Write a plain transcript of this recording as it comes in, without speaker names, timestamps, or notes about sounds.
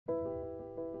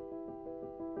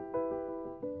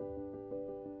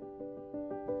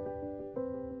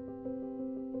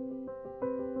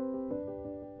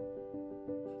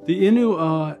The Innu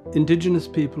are indigenous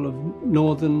people of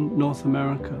northern North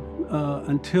America.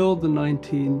 Until the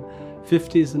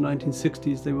 1950s and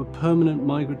 1960s, they were permanent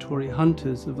migratory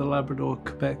hunters of the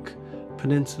Labrador-Quebec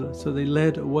Peninsula. So they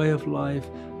led a way of life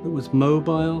that was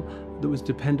mobile, that was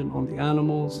dependent on the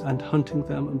animals and hunting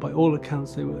them. And by all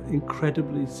accounts, they were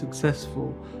incredibly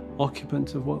successful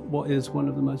occupants of what is one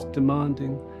of the most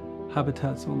demanding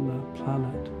habitats on the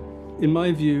planet. In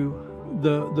my view,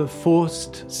 the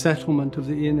forced settlement of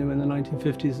the Innu in the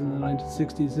 1950s and the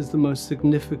 1960s is the most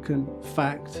significant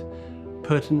fact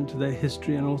pertinent to their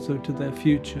history and also to their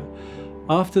future.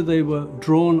 After they were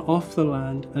drawn off the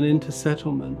land and into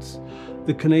settlements,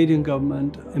 the Canadian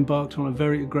government embarked on a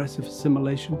very aggressive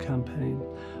assimilation campaign.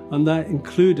 And that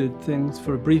included things,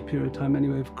 for a brief period of time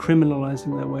anyway, of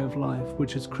criminalizing their way of life,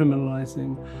 which is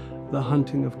criminalizing the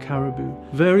hunting of caribou.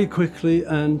 Very quickly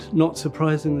and not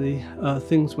surprisingly,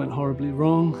 things went horribly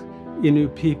wrong.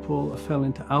 Innu people fell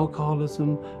into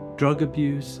alcoholism, drug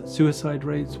abuse, suicide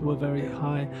rates were very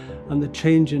high, and the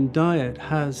change in diet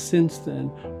has since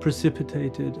then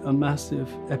precipitated a massive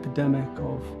epidemic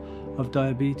of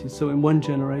diabetes. So in one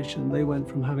generation, they went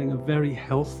from having a very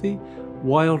healthy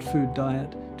wild food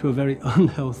diet to a very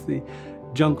unhealthy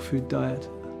junk food diet.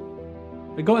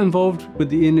 I got involved with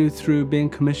the Innu through being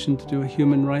commissioned to do a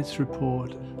human rights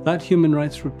report. That human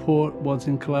rights report was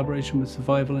in collaboration with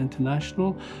Survival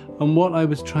International, and what I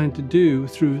was trying to do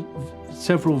through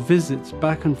several visits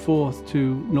back and forth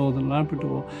to Northern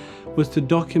Labrador was to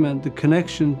document the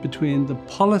connection between the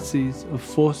policies of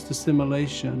forced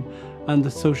assimilation and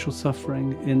the social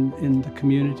suffering in the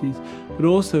communities, but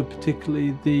also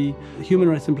particularly the human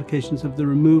rights implications of the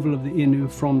removal of the Innu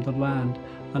from the land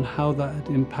and how that had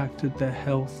impacted their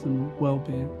health and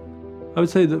well-being. I would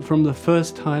say that from the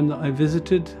first time that I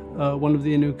visited one of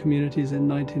the Innu communities in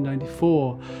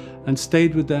 1994 and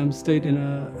stayed with them, stayed in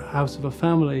a house of a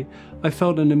family, I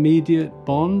felt an immediate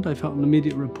bond, I felt an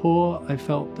immediate rapport, I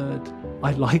felt that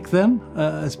I liked them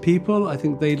as people, I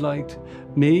think they liked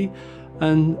me.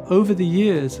 And over the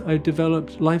years, I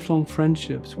developed lifelong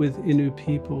friendships with Innu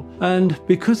people. And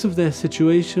because of their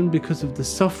situation, because of the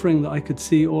suffering that I could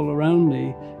see all around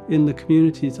me in the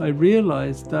communities, I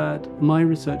realized that my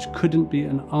research couldn't be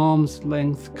an arm's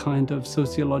length kind of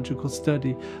sociological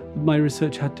study. My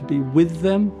research had to be with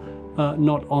them,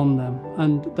 not on them.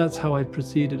 And that's how I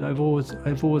proceeded. I've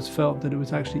always felt that it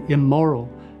was actually immoral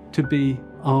to be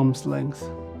arm's length.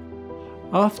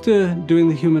 After doing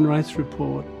the human rights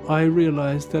report, I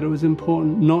realized that it was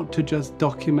important not to just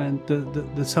document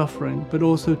the suffering, but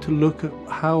also to look at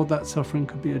how that suffering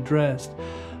could be addressed.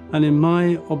 And in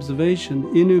my observation,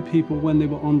 Innu people, when they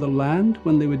were on the land,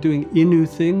 when they were doing Innu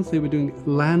things, they were doing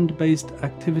land-based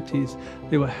activities,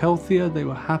 they were healthier, they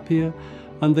were happier,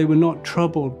 and they were not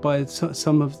troubled by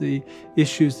some of the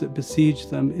issues that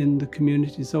besieged them in the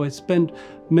community. So I spent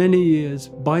many years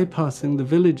bypassing the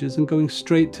villages and going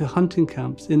straight to hunting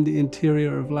camps in the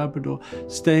interior of Labrador,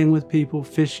 staying with people,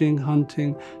 fishing,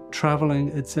 hunting,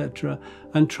 traveling, etc.,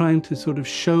 and trying to sort of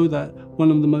show that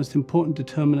one of the most important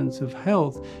determinants of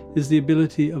health is the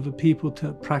ability of a people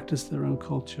to practice their own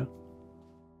culture.